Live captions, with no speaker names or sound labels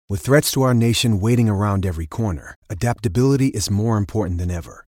With threats to our nation waiting around every corner, adaptability is more important than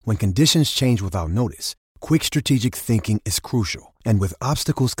ever. When conditions change without notice, quick strategic thinking is crucial. And with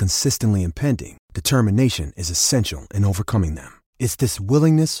obstacles consistently impending, determination is essential in overcoming them. It's this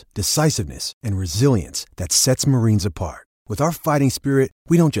willingness, decisiveness, and resilience that sets Marines apart. With our fighting spirit,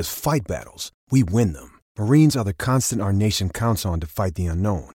 we don't just fight battles, we win them. Marines are the constant our nation counts on to fight the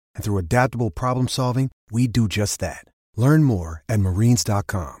unknown. And through adaptable problem solving, we do just that. Learn more at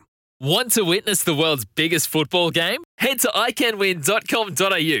marines.com. Want to witness the world's biggest football game? Head to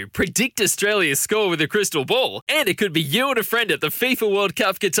iCanWin.com.au, predict Australia's score with a crystal ball, and it could be you and a friend at the FIFA World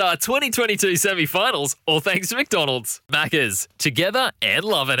Cup Qatar 2022 semi-finals, all thanks to McDonald's. Maccas, together and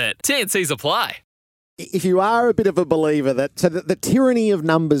loving it. TNCs apply. If you are a bit of a believer that the tyranny of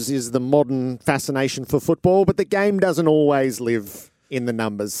numbers is the modern fascination for football, but the game doesn't always live in the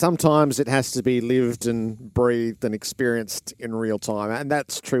numbers. Sometimes it has to be lived and breathed and experienced in real time, and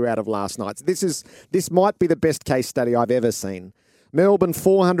that's true out of last night. This might be the best case study I've ever seen. Melbourne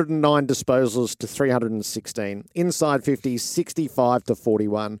 409 disposals to 316, inside 50s 65 to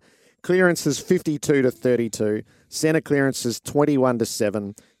 41, clearances 52 to 32, centre clearances 21 to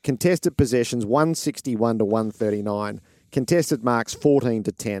 7, contested possessions 161 to 139, contested marks 14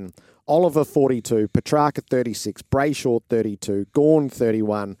 to 10. Oliver 42, Petrarca 36, Brayshaw 32, Gawn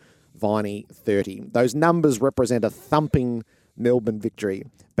 31, Viney 30. Those numbers represent a thumping Melbourne victory,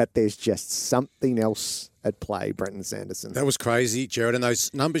 but there's just something else at play, Brenton Sanderson. That was crazy, Jared. And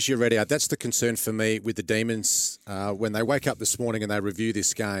those numbers you read out, that's the concern for me with the Demons when they wake up this morning and they review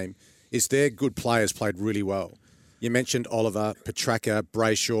this game, is their good players played really well. You mentioned Oliver, Petrarca,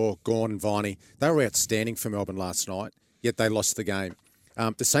 Brayshaw, Gawn and Viney. They were outstanding for Melbourne last night, yet they lost the game.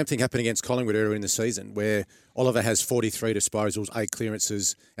 The same thing happened against Collingwood earlier in the season, where Oliver has 43 disposals, 8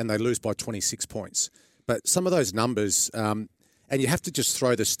 clearances, and they lose by 26 points. But some of those numbers, and you have to just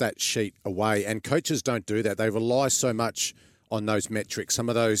throw the stat sheet away, and coaches don't do that. They rely so much on those metrics, some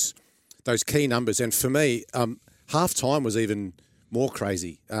of those key numbers. And for me, half-time was even more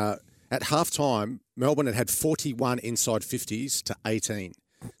crazy. At half-time, Melbourne had 41 inside 50s to 18.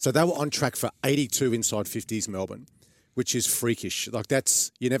 So they were on track for 82 inside 50s, Melbourne, which is freakish. Like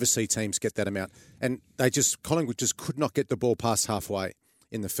you never see teams get that amount. And Collingwood just could not get the ball past halfway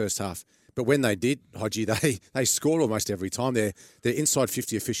in the first half. But when they did, Hodgie, they scored almost every time. Their inside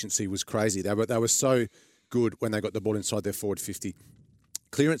 50 efficiency was crazy. They were so good when they got the ball inside their forward 50.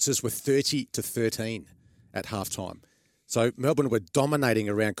 Clearances were 30 to 13 at halftime. So Melbourne were dominating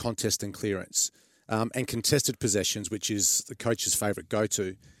around contest and clearance. And contested possessions, which is the coach's favourite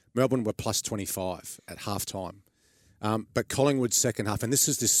go-to, Melbourne were plus 25 at halftime. But Collingwood's second half, and this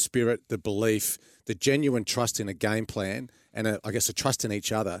is the spirit, the belief, the genuine trust in a game plan and I guess a trust in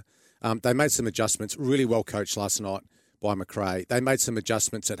each other. They made some adjustments, really well coached last night by McRae. They made some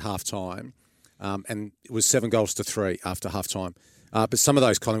adjustments at half-time, and it was 7-3 after half-time. But some of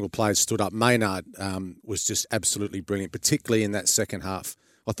those Collingwood players stood up. Maynard was just absolutely brilliant, particularly in that second half.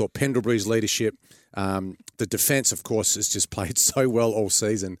 I thought Pendlebury's leadership, the defence, of course, has just played so well all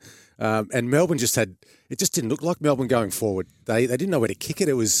season. And Melbourne it just didn't look like Melbourne going forward. They didn't know where to kick it.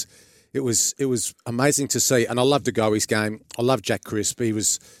 It was amazing to see. And I loved the Goey's game. I loved Jack Crisp. He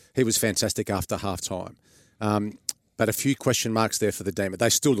was fantastic after half-time. But a few question marks there for the Demons. They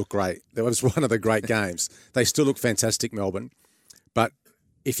still look great. That was one of the great games. They still look fantastic, Melbourne. But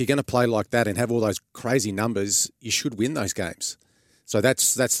if you're going to play like that and have all those crazy numbers, you should win those games. So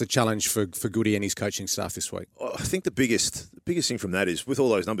that's the challenge for Goody and his coaching staff this week. I think the biggest thing from that is, with all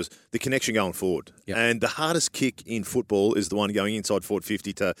those numbers, the connection going forward. Yep. And the hardest kick in football is the one going inside forward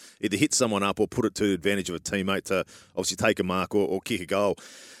 50 to either hit someone up or put it to the advantage of a teammate to obviously take a mark or kick a goal.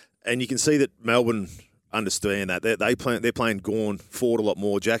 And you can see that Melbourne understand that. They're playing Gawn forward a lot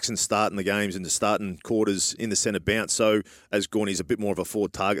more. Jackson's starting the games and the starting quarters in the centre bounce. So as Gawn, he's a bit more of a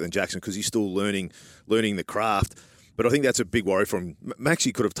forward target than Jackson because he's still learning the craft. But I think that's a big worry for him.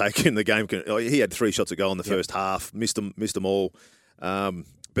 Maxey could have taken the game. He had 3 shots a goal in the first half, missed them all.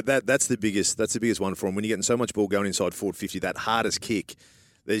 But that's the biggest one for him. When you're getting so much ball going inside forward 50, that hardest kick,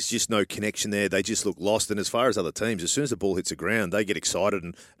 there's just no connection there. They just look lost. And as far as other teams, as soon as the ball hits the ground, they get excited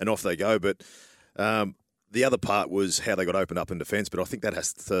and off they go. But the other part was how they got opened up in defence. But I think that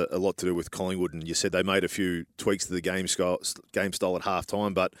has a lot to do with Collingwood. And you said they made a few tweaks to the game style at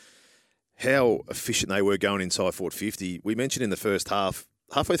half-time. But how efficient they were going inside forward 50. We mentioned in the first half,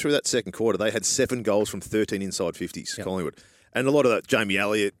 halfway through that second quarter, they had 7 goals from 13 inside 50s, yep. Collingwood. And a lot of that, Jamie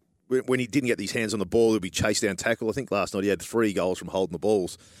Elliott, when he didn't get his hands on the ball, he'd be chased down tackle. I think last night he had 3 goals from holding the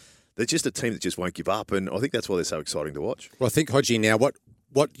balls. They're just a team that just won't give up, and I think that's why they're so exciting to watch. Well, I think, Hodgie, now what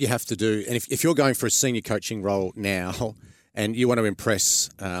you have to do, and if you're going for a senior coaching role now, and you want to impress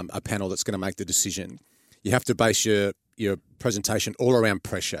a panel that's going to make the decision, you have to base your presentation all around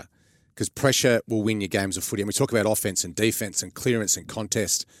pressure, because pressure will win your games of footy. And we talk about offence and defence and clearance and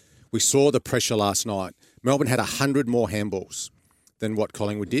contest. We saw the pressure last night. Melbourne had 100 more handballs than what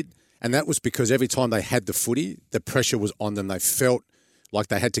Collingwood did, and that was because every time they had the footy, the pressure was on them. They felt like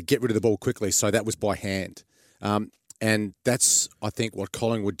they had to get rid of the ball quickly, so that was by hand. And that's, I think, what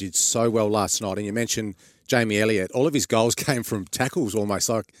Collingwood did so well last night. And you mentioned Jamie Elliott. All of his goals came from tackles almost.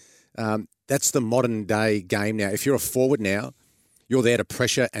 Like that's the modern day game now. If you're a forward now, you're there to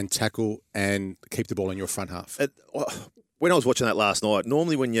pressure and tackle and keep the ball in your front half. When I was watching that last night,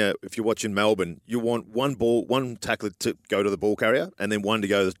 normally if you're watching Melbourne, you want one tackler to go to the ball carrier and then one to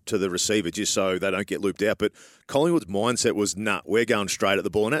go to the receiver just so they don't get looped out. But Collingwood's mindset was, we're going straight at the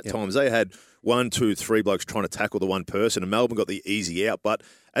ball. And at times they had 1, 2, 3 blokes trying to tackle the one person, and Melbourne got the easy out. But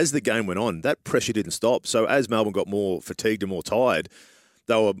as the game went on, that pressure didn't stop. So as Melbourne got more fatigued and more tired,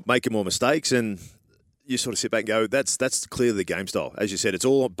 they were making more mistakes, and you sort of sit back and go, that's clearly the game style. As you said, it's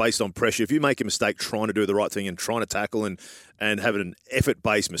all based on pressure. If you make a mistake trying to do the right thing and trying to tackle and have an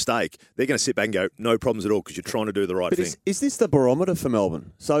effort-based mistake, they're going to sit back and go, no problems at all, because you're trying to do the right thing. Is this the barometer for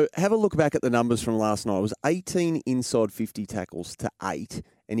Melbourne? So have a look back at the numbers from last night. It was 18 inside 50 tackles to 8.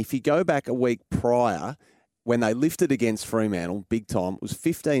 And if you go back a week prior, when they lifted against Fremantle, big time, it was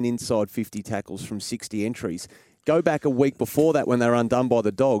 15 inside 50 tackles from 60 entries. Go back a week before that when they were undone by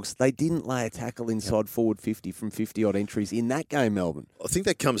the Dogs. They didn't lay a tackle inside forward 50 from 50-odd entries in that game, Melbourne. I think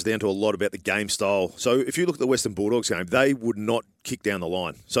that comes down to a lot about the game style. So if you look at the Western Bulldogs game, they would not kick down the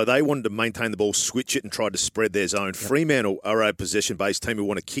line. So they wanted to maintain the ball, switch it, and try to spread their zone. Yep. Fremantle are a possession-based team who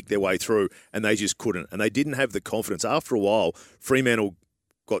want to kick their way through, and they just couldn't. And they didn't have the confidence. After a while, Fremantle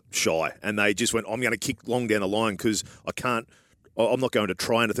got shy, and they just went, I'm going to kick long down the line because I'm not going to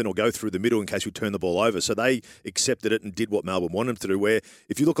try anything or go through the middle in case we turn the ball over. So they accepted it and did what Melbourne wanted them to do, where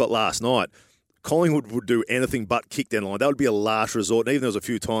if you look at last night, Collingwood would do anything but kick down the line. That would be a last resort. And even there was a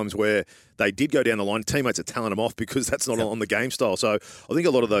few times where they did go down the line, teammates are telling them off because that's not on the game style. So I think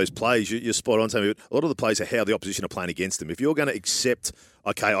a lot of those plays, you're spot on, Sammy, a lot of the plays are how the opposition are playing against them. If you're going to accept,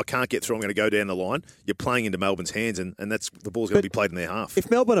 okay, I can't get through, I'm going to go down the line, you're playing into Melbourne's hands, and that's the ball's going to be played in their half.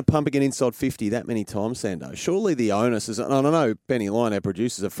 If Melbourne are pumping it inside 50 that many times, Sando, surely the onus is, and I know Benny Lyon, our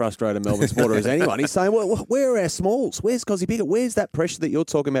producer, is a frustrated Melbourne supporter as anyone. He's saying, well, where are our smalls? Where's Cozzy Pickett? Where's that pressure that you're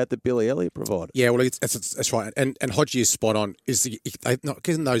talking about that Billy Elliott provided? Yeah, well, that's right. And Hodgie is spot on. They're not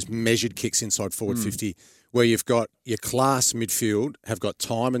getting those measured kicks inside forward 50, where you've got your class midfield have got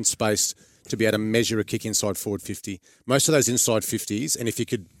time and space to be able to measure a kick inside forward 50. Most of those inside 50s, and if you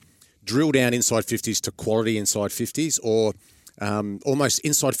could drill down inside 50s to quality inside 50s, or almost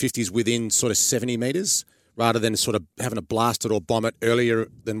inside 50s within sort of 70 metres, rather than sort of having to blast it or bomb it earlier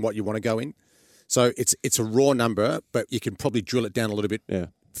than what you want to go in. So it's a raw number, but you can probably drill it down a little bit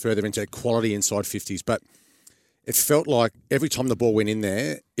further into quality inside 50s. But it felt like every time the ball went in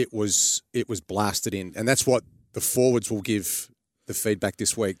there, it was blasted in. And that's what the forwards will give the feedback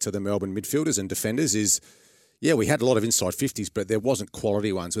this week to the Melbourne midfielders and defenders is, we had a lot of inside 50s, but there wasn't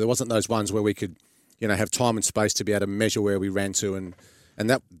quality ones. There wasn't those ones where we could, have time and space to be able to measure where we ran to. And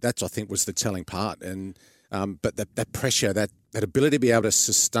that I think, was the telling part. And but that pressure, that ability to be able to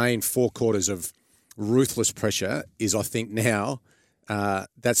sustain 4 quarters of ruthless pressure is, I think, now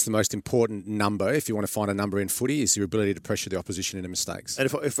that's the most important number. If you want to find a number in footy, is your ability to pressure the opposition into mistakes. And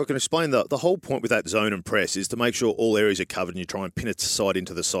if I can explain, the whole point with that zone and press is to make sure all areas are covered and you try and pin it side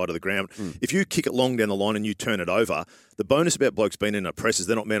into the side of the ground. If you kick it long down the line and you turn it over, the bonus about blokes being in a press is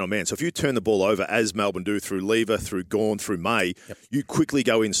they're not man on man. So if you turn the ball over, as Melbourne do through Lever, through Gawn, through May, you quickly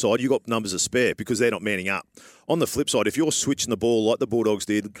go inside. You've got numbers of spare because they're not manning up. On the flip side, if you're switching the ball like the Bulldogs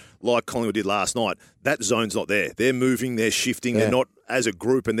did, like Collingwood did last night, that zone's not there. They're moving, they're shifting, they're not as a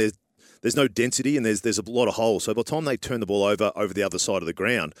group, and there's no density and there's a lot of holes. So by the time they turn the ball over the other side of the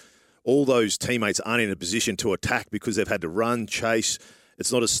ground, all those teammates aren't in a position to attack because they've had to run, chase.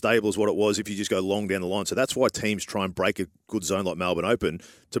 It's not as stable as what it was if you just go long down the line. So that's why teams try and break a good zone like Melbourne open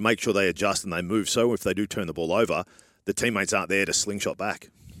to make sure they adjust and they move. So if they do turn the ball over, the teammates aren't there to slingshot back.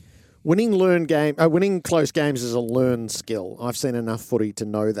 Winning close games is a learned skill. I've seen enough footy to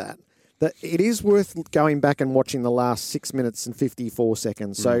know that it is worth going back and watching the last 6 minutes and 54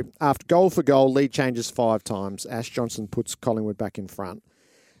 seconds. So after goal for goal, lead changes 5 times. Ash Johnson puts Collingwood back in front.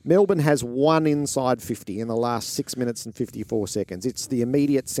 Melbourne has 1 inside 50 in the last 6 minutes and 54 seconds. It's the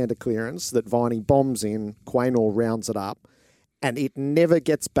immediate centre clearance that Viney bombs in, Quaynor rounds it up, and it never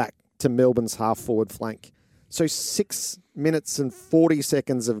gets back to Melbourne's half-forward flank. So 6 minutes and 40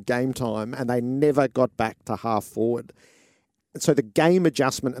 seconds of game time, and they never got back to half-forward. so the game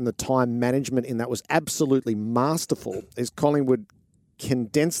adjustment and the time management in that was absolutely masterful. As Collingwood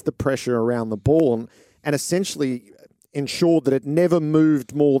condensed the pressure around the ball and essentially ensured that it never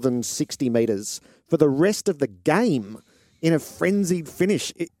moved more than 60 metres for the rest of the game in a frenzied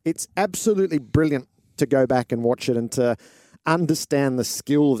finish. It's absolutely brilliant to go back and watch it and to understand the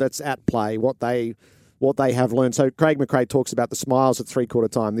skill that's at play, what they have learned. So Craig McRae talks about the smiles at three-quarter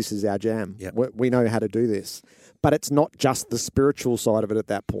time. This is our jam. Yep. We know how to do this. But it's not just the spiritual side of it at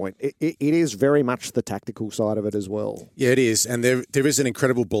that point. It is very much the tactical side of it as well. Yeah, it is, and there is an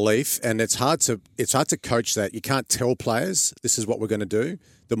incredible belief, and it's hard to coach that. You can't tell players this is what we're going to do.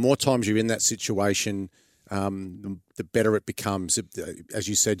 The more times you're in that situation, the better it becomes. As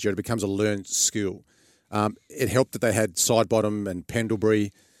you said, Jared, it becomes a learned skill. It helped that they had Sidebottom and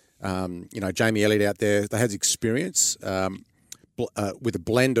Pendlebury, Jamie Elliott out there. They had experience. With a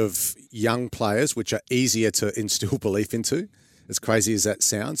blend of young players, which are easier to instill belief into, as crazy as that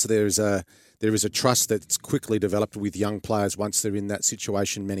sounds. So there is a trust that's quickly developed with young players once they're in that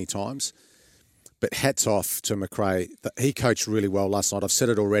situation many times. But hats off to McRae. He coached really well last night. I've said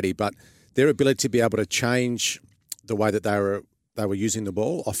it already, but their ability to be able to change the way that they were using the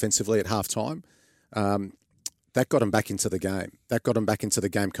ball offensively at halftime, that got them back into the game. That got them back into the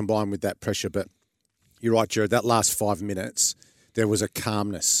game combined with that pressure. But you're right, Jared, that last 5 minutes, there was a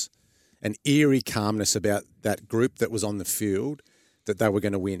calmness, an eerie calmness about that group that was on the field that they were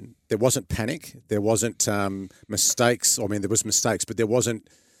going to win. There wasn't panic. There wasn't mistakes. I mean, there was mistakes, but there wasn't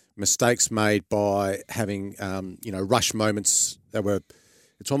mistakes made by having, rush moments.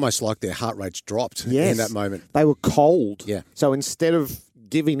 It's almost like their heart rates dropped in that moment. They were cold. Yeah. So instead of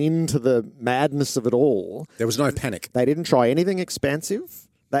giving in to the madness of it all, there was no panic. They didn't try anything expansive.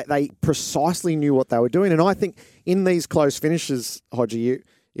 They precisely knew what they were doing. And I think in these close finishes, Hodgie,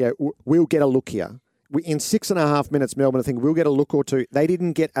 we'll get a look here. In 6.5 minutes, Melbourne, I think we'll get a look or two. They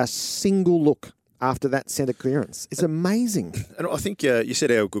didn't get a single look after that centre clearance. It's amazing. And I think you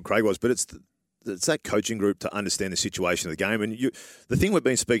said how good Craig was, but it's that coaching group to understand the situation of the game. And the thing we've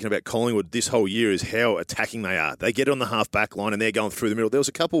been speaking about Collingwood this whole year is how attacking they are. They get on the half-back line and they're going through the middle. There was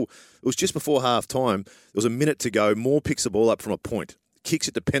it was just before half-time. There was a minute to go. Moore picks the ball up from a point. Kicks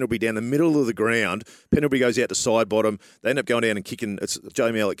it to Pendlebury down the middle of the ground. Pendlebury goes out to Sidebottom. They end up going down and kicking. It's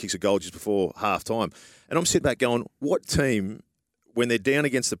Jamie Elliott kicks a goal just before half time. And I'm sitting back going, what team, when they're down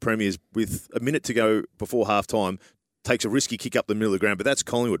against the Premiers with a minute to go before half time, takes a risky kick up the middle of the ground? But that's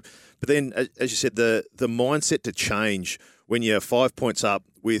Collingwood. But then, as you said, the mindset to change when you're 5 points up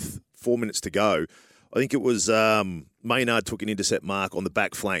with 4 minutes to go. I think it was Maynard took an intercept mark on the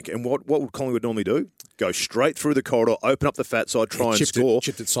back flank. And what would Collingwood normally do? Go straight through the corridor, open up the fat side, try and score.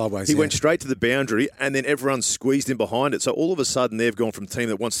 Chipped it sideways. He went straight to the boundary, and then everyone squeezed in behind it. So all of a sudden, they've gone from a team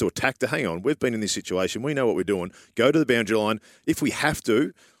that wants to attack to, hang on, we've been in this situation. We know what we're doing. Go to the boundary line. If we have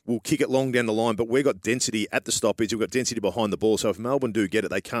to, we'll kick it long down the line, but we've got density at the stoppage. We've got density behind the ball. So if Melbourne do get it,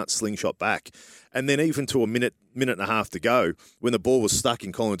 they can't slingshot back. And then even to a minute and a half to go, when the ball was stuck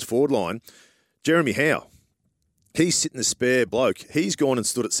in Collingwood's forward line, Jeremy Howe, he's sitting the spare bloke. He's gone and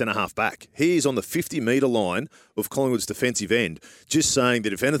stood at centre-half back. He's on the 50-metre line of Collingwood's defensive end, just saying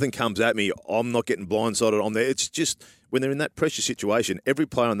that if anything comes at me, I'm not getting blindsided on there. It's just, when they're in that pressure situation, every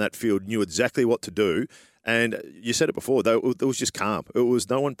player on that field knew exactly what to do. And you said it before, though, it was just calm. It was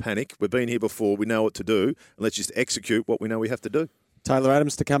no one panic. We've been here before. We know what to do. And let's just execute what we know we have to do. Taylor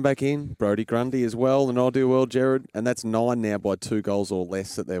Adams to come back in, Brodie Grundy as well, and ideal world, Jared, and that's 9 now by 2 goals or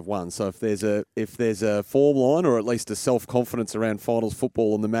less that they've won. So if there's a form line or at least a self-confidence around finals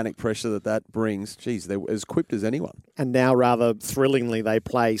football and the manic pressure that brings, geez, they're as equipped as anyone. And now, rather thrillingly, they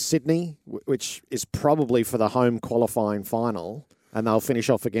play Sydney, which is probably for the home qualifying final. And they'll finish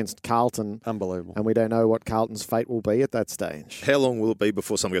off against Carlton. Unbelievable. And we don't know what Carlton's fate will be at that stage. How long will it be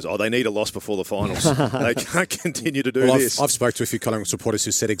before someone goes, they need a loss before the finals? They can't continue to do this. I've spoke to a few Collingwood supporters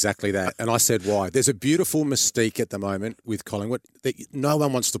who said exactly that. And I said, why? There's a beautiful mystique at the moment with Collingwood that no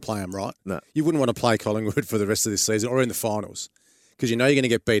one wants to play them, right? No. You wouldn't want to play Collingwood for the rest of this season or in the finals because you know you're going to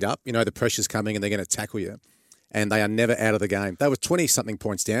get beat up. You know the pressure's coming and they're going to tackle you. And they are never out of the game. They were 20-something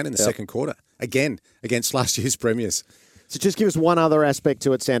points down in the second quarter. Again, against last year's premiers. So just give us one other aspect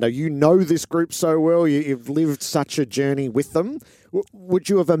to it, Sando. You know this group so well. You've lived such a journey with them. Would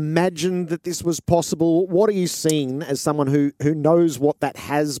you have imagined that this was possible? What are you seeing as someone who knows what that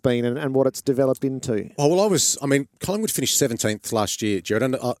has been and what it's developed into? Oh, well, Collingwood finished 17th last year, Jared.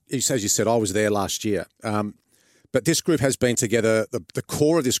 And as you said, I was there last year. But this group has been together, the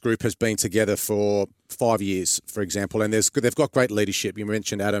core of this group has been together for 5 years, for example. And they've got great leadership. You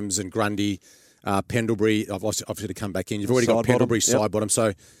mentioned Adams and Grundy. Pendlebury, obviously to come back in. You've already got Pendlebury, Sidebottom.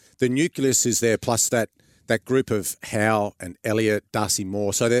 So the nucleus is there, plus that that group of Howe and Elliott, Darcy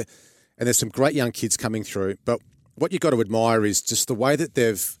Moore. So there's some great young kids coming through. But what you've got to admire is just the way that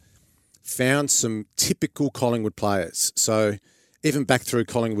they've found some typical Collingwood players. So even back through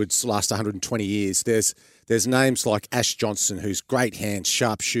Collingwood's last 120 years, there's names like Ash Johnson, who's great hands,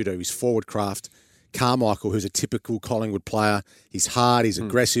 sharp shooter, he's forward craft. Carmichael, who's a typical Collingwood player. He's hard, he's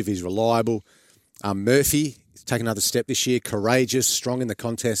aggressive, he's reliable. Murphy, he's taken another step this year, courageous, strong in the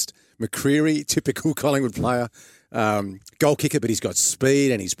contest. McCreary, typical Collingwood player. Goal kicker, but he's got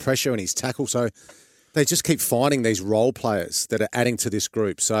speed and his pressure and his tackle. So they just keep finding these role players that are adding to this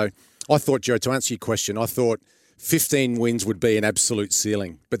group. So I thought, Jared, to answer your question, I thought 15 wins would be an absolute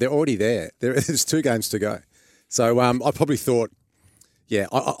ceiling, but they're already there. There's 2 games to go. So I probably thought,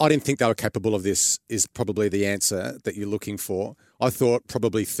 I didn't think they were capable of this is probably the answer that you're looking for. I thought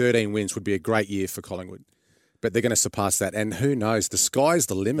probably 13 wins would be a great year for Collingwood, but they're going to surpass that. And who knows? The sky's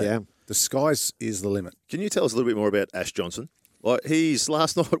the limit. Yeah. The sky's is the limit. Can you tell us a little bit more about Ash Johnson? Like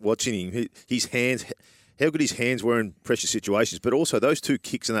last night watching him, his hands, how good his hands were in pressure situations, but also those 2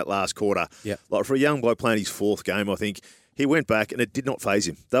 kicks in that last quarter. Yeah. Like for a young bloke playing his 4th game, I think, he went back and it did not faze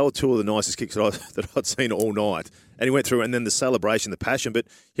him. They were 2 of the nicest kicks that I'd seen all night. And he went through, and then the celebration, the passion. But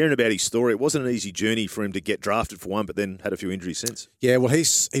hearing about his story, it wasn't an easy journey for him to get drafted for one, but then had a few injuries since. Yeah, well,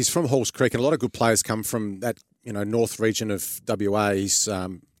 he's from Halls Creek, and a lot of good players come from that north region of WA. He's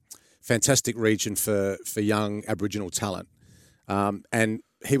fantastic region for young Aboriginal talent. And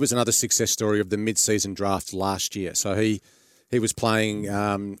he was another success story of the mid-season draft last year. So he was playing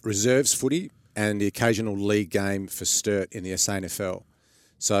reserves footy and the occasional league game for Sturt in the SANFL.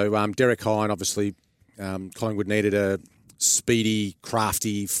 So Derek Hine, obviously, Collingwood needed a speedy,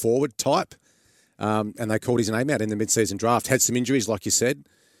 crafty forward type, and they called his name out in the mid-season draft. Had some injuries, like you said,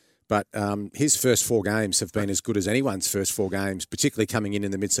 but his first 4 games have been as good as anyone's first 4 games, particularly coming in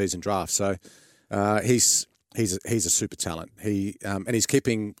the mid-season draft. So he's a super talent. And he's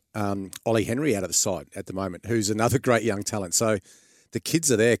keeping Ollie Henry out of the side at the moment, who's another great young talent. So the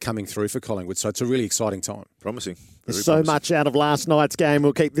kids are there coming through for Collingwood, so it's a really exciting time. Promising. There's so much out of last night's game.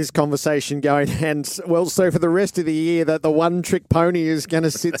 We'll keep this conversation going. And, well, so for the rest of the year, that the one-trick pony is going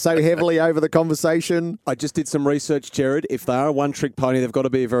to sit so heavily over the conversation. I just did some research, Jared. If they are a one-trick pony, they've got to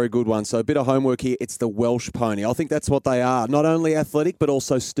be a very good one. So a bit of homework here. It's the Welsh pony. I think that's what they are. Not only athletic, but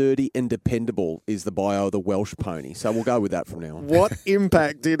also sturdy and dependable is the bio of the Welsh pony. So we'll go with that from now on. What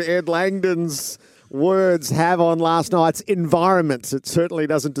impact did Ed Langdon's words have on last night's environment? It certainly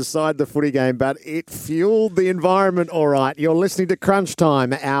doesn't decide the footy game, but it fueled the environment all right. You're listening to Crunch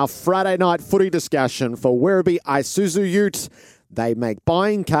Time, our Friday night footy discussion for Werribee Isuzu Ute. They make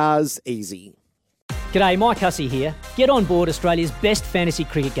buying cars easy. G'day, Mike Hussey here. Get on board Australia's best fantasy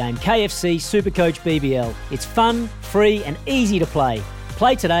cricket game, KFC Supercoach BBL. It's fun, free and easy to play.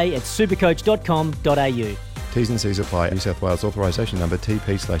 Play today at supercoach.com.au. T's and C's apply. New South Wales authorisation number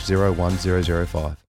TP/01005.